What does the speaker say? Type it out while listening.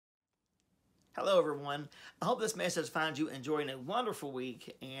Hello, everyone. I hope this message finds you enjoying a wonderful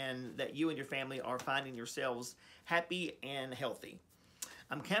week and that you and your family are finding yourselves happy and healthy.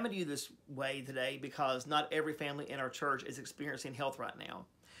 I'm coming to you this way today because not every family in our church is experiencing health right now.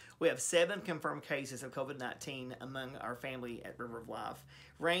 We have 7 confirmed cases of COVID-19 among our family at River of Life,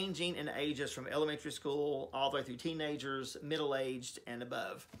 ranging in ages from elementary school all the way through teenagers, middle-aged, and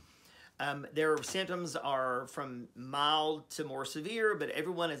above. Their symptoms are from mild to more severe, but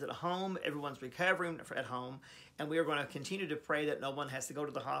everyone is at home, everyone's recovering at home, and we are going to continue to pray that no one has to go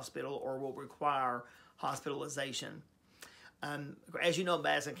to the hospital or will require hospitalization. As you know,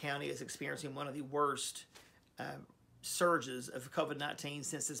 Madison County is experiencing one of the worst surges of COVID-19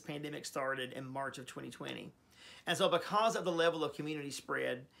 since this pandemic started in March of 2020. And so because of the level of community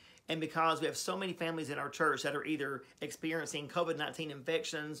spread, and because we have so many families in our church that are either experiencing COVID-19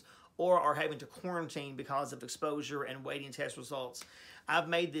 infections or are having to quarantine because of exposure and waiting test results, I've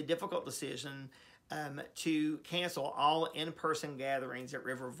made the difficult decision to cancel all in-person gatherings at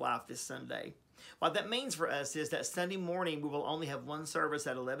River of Life this Sunday. What that means for us is that Sunday morning we will only have one service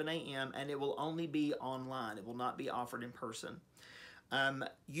at 11 a.m. and it will only be online. It will not be offered in person.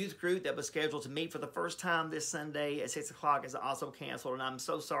 Youth group that was scheduled to meet for the first time this Sunday at 6 o'clock is also canceled, and I'm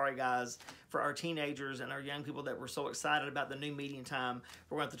so sorry, guys, for our teenagers and our young people that were so excited about the new meeting time.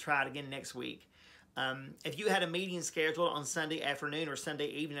 We're going to have to try it again next week. If you had a meeting scheduled on Sunday afternoon or Sunday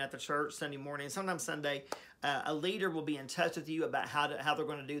evening at the church, Sunday morning, sometimes Sunday, a leader will be in touch with you about how they're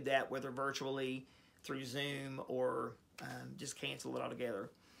going to do that, whether virtually, through Zoom, or just cancel it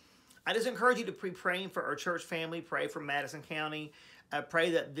altogether. I just encourage you to be praying for our church family, pray for Madison County.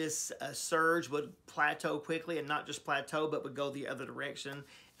 Pray that this surge would plateau quickly, and not just plateau, but would go the other direction,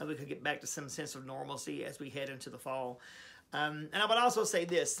 and we could get back to some sense of normalcy as we head into the fall. And I would also say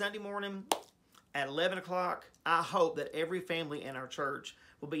this, Sunday morning at 11 o'clock, I hope that every family in our church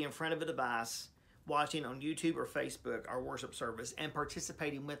will be in front of a device watching on YouTube or Facebook our worship service and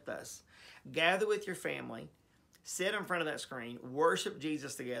participating with us. Gather with your family, sit in front of that screen, worship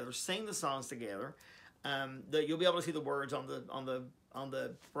Jesus together, sing the songs together. You'll be able to see the words on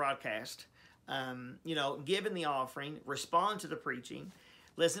the broadcast. Give in the offering, respond to the preaching,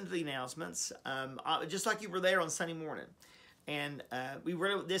 listen to the announcements, just like you were there on Sunday morning. And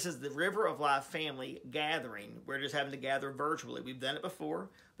this is the River of Life family gathering. We're just having to gather virtually. We've done it before.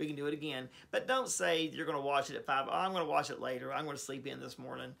 We can do it again. But don't say you're going to watch it at 5. Oh, I'm going to watch it later. I'm going to sleep in this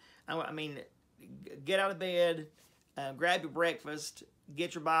morning. I mean, get out of bed, grab your breakfast,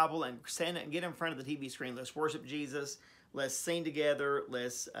 get your Bible, and stand and get in front of the TV screen. Let's worship Jesus. Let's sing together.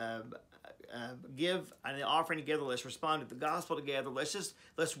 Let's give an offering together. Let's respond to the gospel together.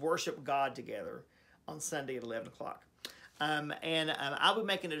 Let's worship God together on Sunday at 11 o'clock. I'll be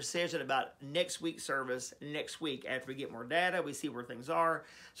making a decision about next week's service next week after we get more data, we see where things are.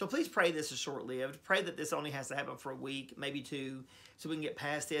 So please pray this is short-lived. Pray that this only has to happen for a week, maybe 2, so we can get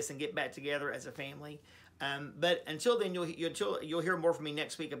past this and get back together as a family. But until then, you'll hear more from me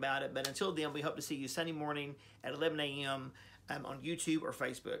next week about it. But until then, we hope to see you Sunday morning at 11 a.m. On YouTube or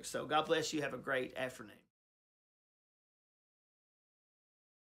Facebook. So God bless you. Have a great afternoon.